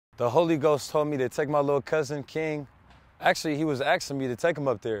The Holy Ghost told me to take my little cousin, King. Actually, he was asking me to take him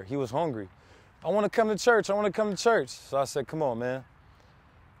up there. He was hungry. I want to come to church. I want to come to church. So I said, come on, man.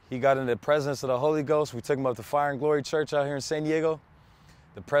 He got in the presence of the Holy Ghost. We took him up to Fire and Glory Church out here in San Diego.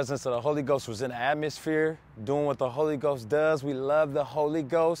 The presence of the Holy Ghost was in the atmosphere, doing what the Holy Ghost does. We love the Holy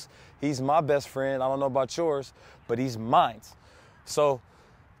Ghost. He's my best friend. I don't know about yours, but he's mine. So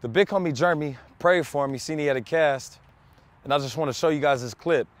the big homie Jeremy prayed for him. He seen he had a cast. And I just want to show you guys this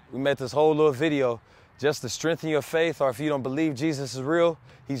clip. We made this whole little video just to strengthen your faith, or if you don't believe Jesus is real,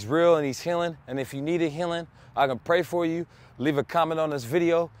 he's real and he's healing. And if you need a healing, I can pray for you. Leave a comment on this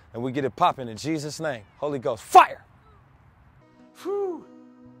video and we get it popping in Jesus' name. Holy Ghost, fire! Whew.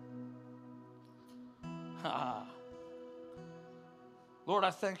 Lord, I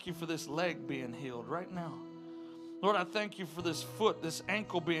thank you for this leg being healed right now. Lord, I thank you for this foot, this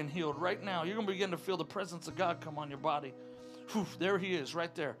ankle being healed right now. You're going to begin to feel the presence of God come on your body. Whew, there he is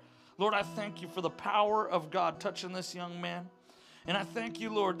right there. Lord, I thank you for the power of God touching this young man. And I thank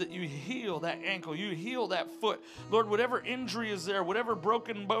you, Lord, that you heal that ankle, you heal that foot. Lord, whatever injury is there, whatever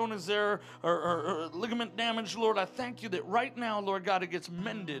broken bone is there, or ligament damage, Lord, I thank you that right now, Lord God, it gets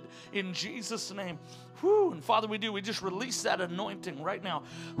mended in Jesus' name. Whew. And Father, we just release that anointing right now.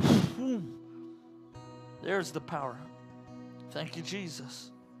 Whew. There's the power. Thank you,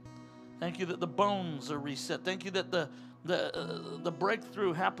 Jesus. Thank you that the bones are reset. Thank you that the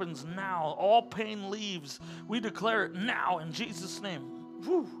breakthrough happens now. All pain leaves. We declare it now in Jesus' name.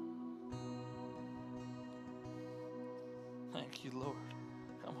 Whew. Thank you, Lord.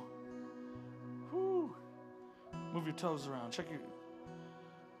 Come on. Whew. Move your toes around. Check your...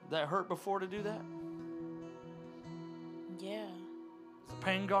 That hurt before to do that? Yeah. Is the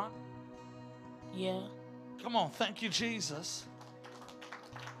pain gone? Yeah. Come on. Thank you, Jesus.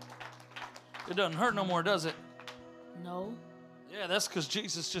 It doesn't hurt no more, does it? No. Yeah, that's because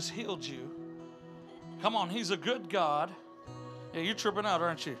Jesus just healed you. Come on, he's a good God. Yeah, you're tripping out,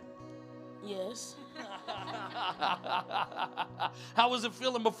 aren't you? Yes. How was it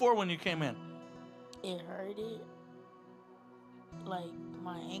feeling before when you came in? It hurted. Like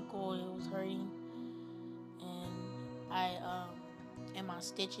my ankle, it was hurting. And my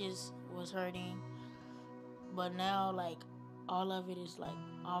stitches was hurting. But now, like, all of it is like,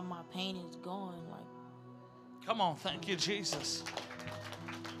 all my pain is gone. Like, come on, thank you, Jesus.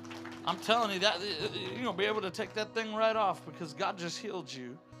 I'm telling you that you're gonna be able to take that thing right off because God just healed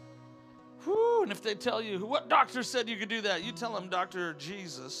you. Whew, and if they tell you what doctor said you could do that, you tell them Dr.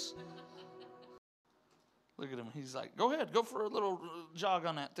 Jesus. Look at him. He's like, go ahead, go for a little jog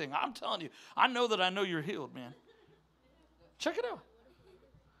on that thing. I'm telling you, I know you're healed, man. Check it out.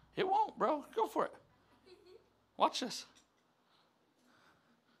 It won't, bro. Go for it. Watch this.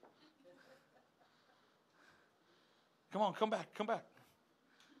 Come on, come back.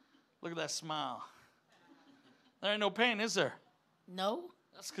 Look at that smile. There ain't no pain, is there? no.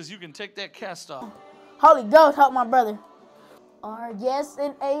 That's because you can take that cast off. Holy Ghost, help my brother. Yes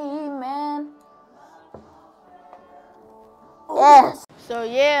and amen. Yes. So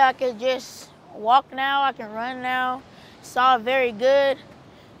yeah, I can just walk now. I can run now. It's all very good.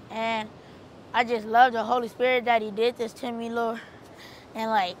 And I just love the Holy Spirit that he did this to me, Lord.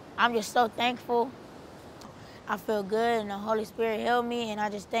 And like, I'm just so thankful. I feel good and the Holy Spirit healed me. And I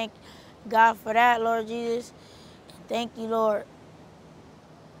just thank God for that, Lord Jesus. Thank you, Lord.